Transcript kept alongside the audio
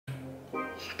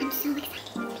I'm so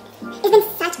excited. It's been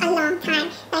such a long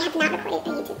time that I have not recorded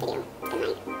a YouTube video in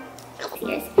like 5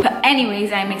 years. But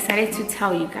anyways, I'm excited to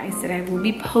tell you guys that I will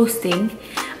be posting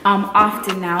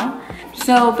often now.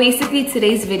 So basically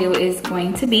today's video is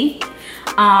going to be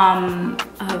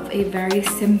of a very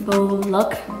simple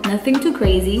look, nothing too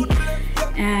crazy,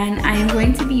 and I am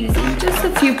going to be using just a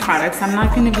few products. I'm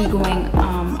not going to be going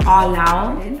all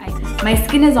out. My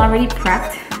skin is already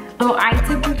prepped, so I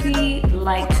typically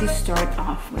like to start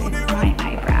off with my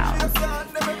eyebrows.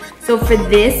 So for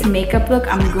this makeup look,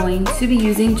 I'm going to be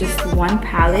using just one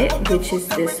palette, which is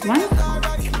this one.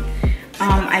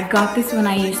 I got this when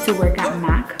I used to work at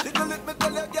MAC.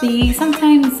 They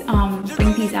sometimes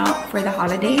bring these out for the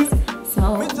holidays,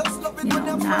 so you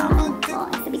know, now, well,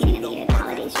 it's the beginning of the year, the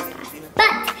holidays just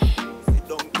passed,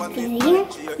 but beginning of the year,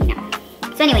 you know.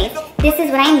 So anyways, this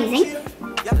is what I'm using.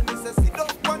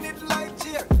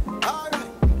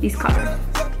 These colors.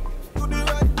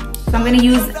 So I'm gonna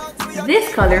use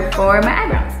this color for my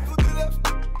eyebrows.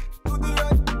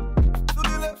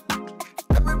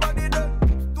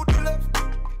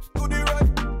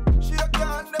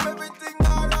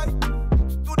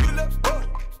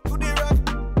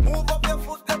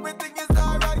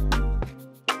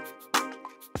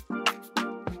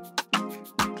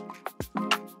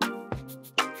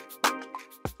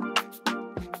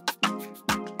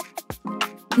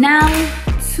 Now,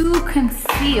 to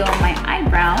conceal my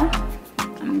eyebrow,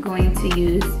 I'm going to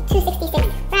use 266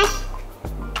 brush.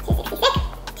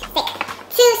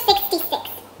 266.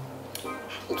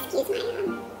 Excuse my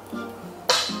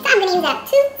So I'm gonna use that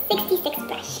 266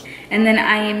 brush. And then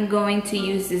I am going to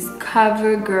use this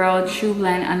CoverGirl True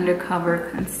Blend Undercover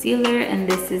Concealer, and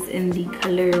this is in the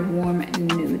color Warm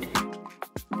Nude.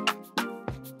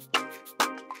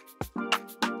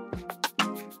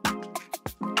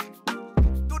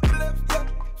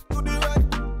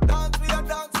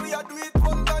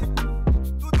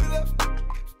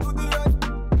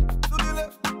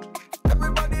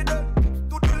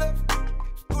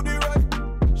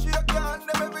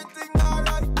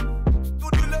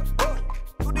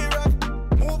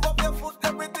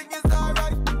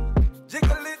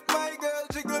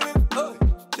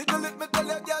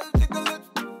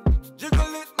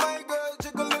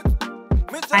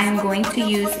 I am going to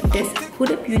use this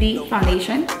Huda Beauty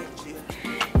foundation.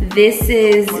 This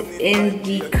is in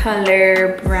the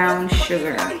color Brown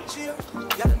Sugar.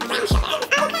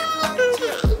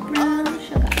 Brown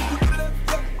Sugar.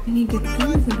 Any good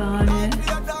things about it?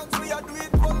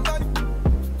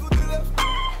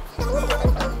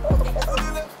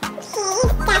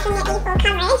 Definitely full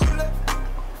coverage.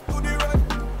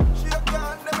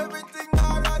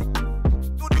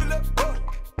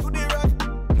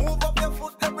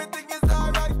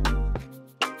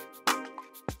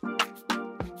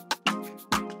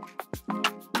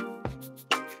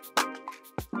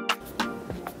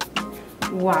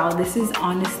 Wow, this is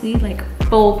honestly like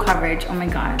full coverage. Oh my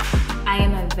god, I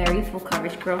am a very full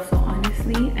coverage girl, so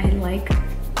honestly I like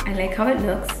how it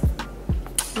looks.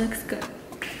 Looks good.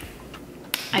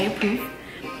 I approve.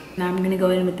 Now I'm gonna go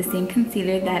in with the same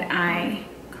concealer that I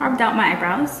carved out my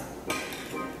eyebrows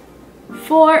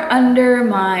for under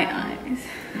my eyes.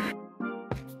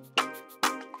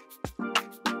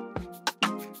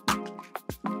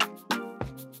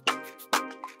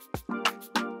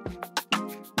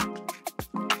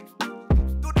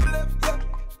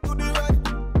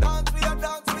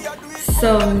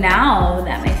 So now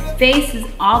that my face is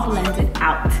all blended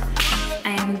out,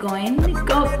 I am going to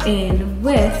go in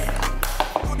with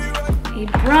a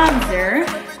bronzer.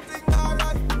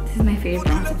 This is my favorite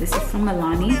bronzer. This is from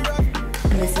Milani,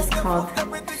 and this is called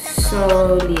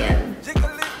FORREAL.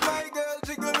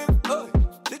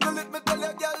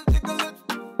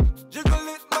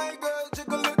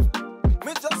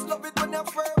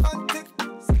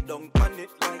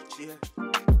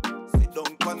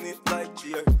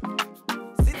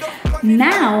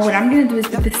 Now what I'm gonna do is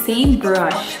with the same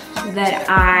brush that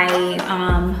I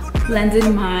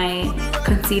blended my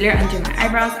concealer under my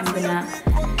eyebrows, I'm gonna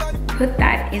put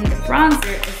that in the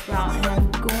bronzer as well, and I'm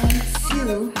going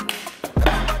to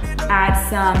add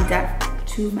some depth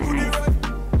to my eyes.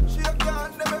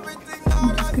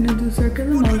 I'm just gonna do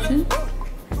circular motion,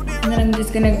 and then I'm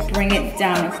just gonna bring it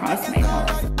down across my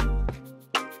nose.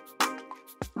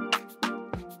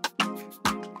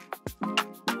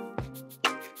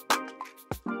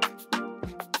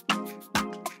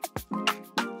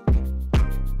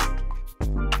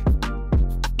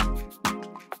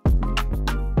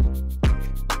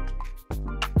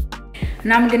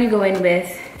 Now I'm gonna go in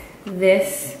with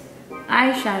this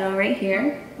eyeshadow right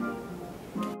here.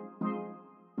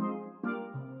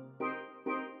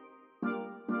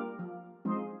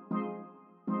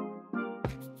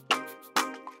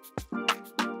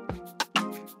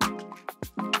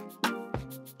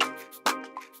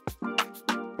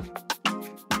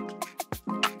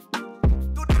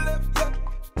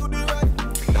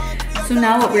 So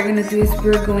now what we're gonna do is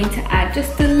we're going to add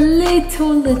just a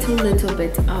little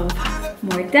bit of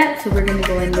more depth. So we're gonna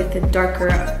go in with a darker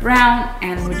brown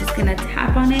and we're just gonna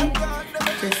tap on it.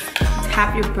 Just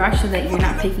tap your brush so that you're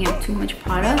not picking up too much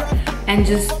product, and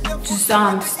just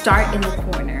start in the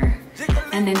corner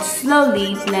and then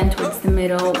slowly blend towards the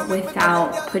middle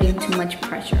without putting too much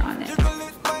pressure on it.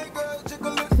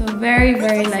 So very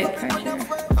light pressure.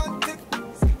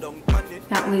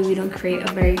 That way we don't create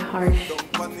a very harsh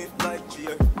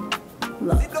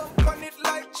look.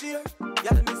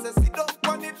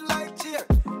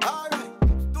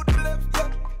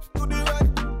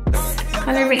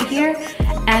 Color right here,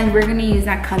 and we're gonna use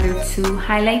that color to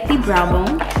highlight the brow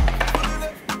bone.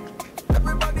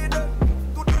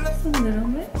 Just a little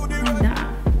bit like that.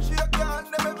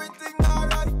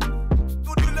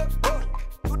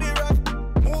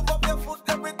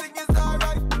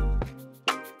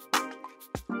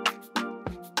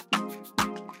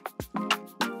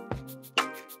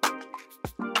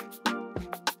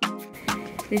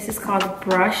 This is called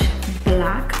Brush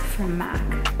Black from MAC.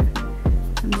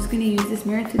 I'm just gonna use this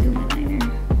mirror to do my liner.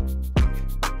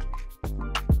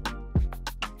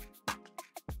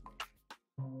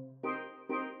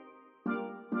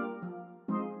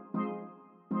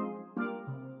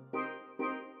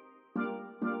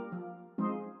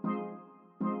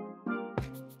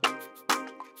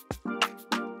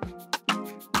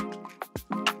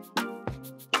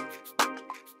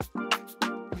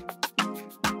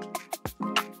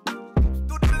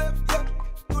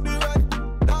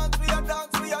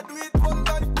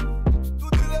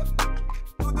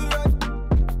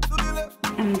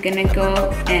 I'm gonna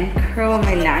go and curl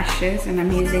my lashes, and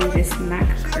I'm using this MAC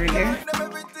curler.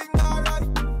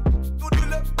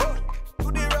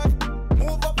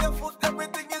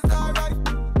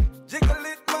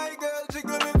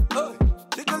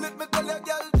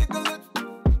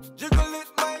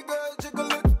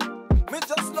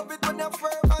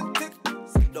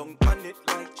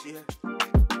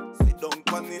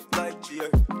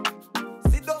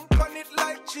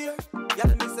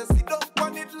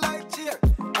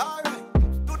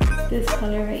 This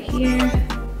color right here, and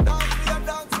I'm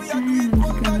just gonna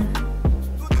go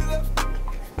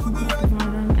at the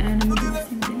bottom, and I'm gonna do the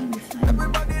same thing on this side.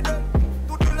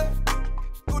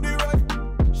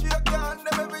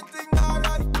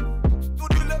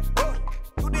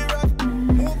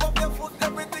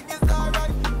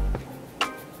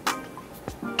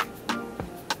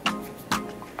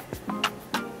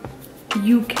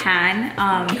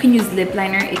 You can use lip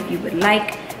liner if you would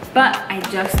like, but I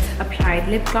just applied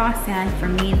lip gloss, and for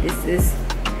me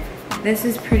this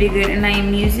is pretty good. And I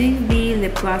am using the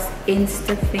lip gloss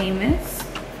Insta Famous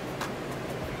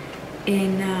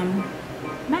in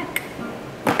MAC.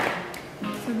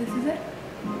 So this is it.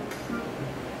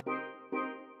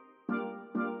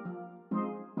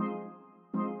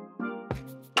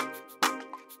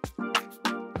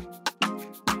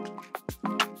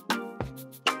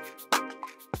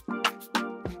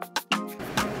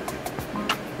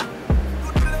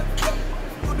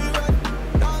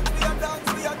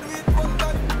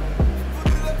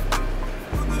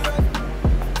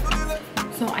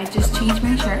 So I just changed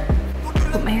my shirt,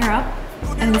 put my hair up,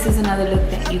 and this is another look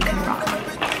that you can rock.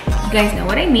 You guys know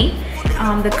what I mean.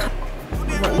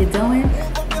 What You Doing,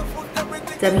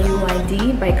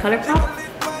 WYD by Colourpop,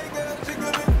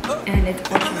 and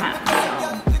it's ultra matte.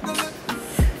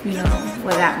 So you know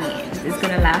what that means. It's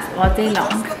gonna last all day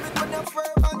long.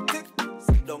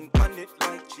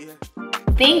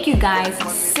 Thank you guys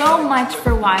so much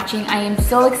for watching. I am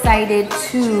so excited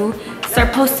to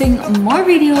start posting more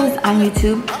videos on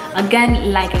YouTube.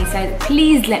 Again, like I said,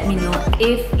 please let me know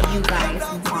if you guys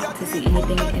want to see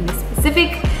anything in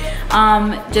specific.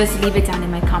 Just leave it down in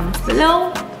my comments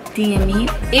below. DM me.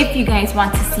 If you guys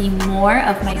want to see more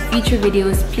of my future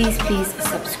videos, please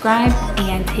subscribe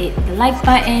and hit the like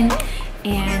button.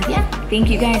 And yeah, thank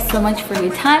you guys so much for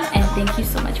your time, and thank you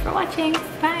so much for watching.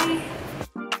 Bye.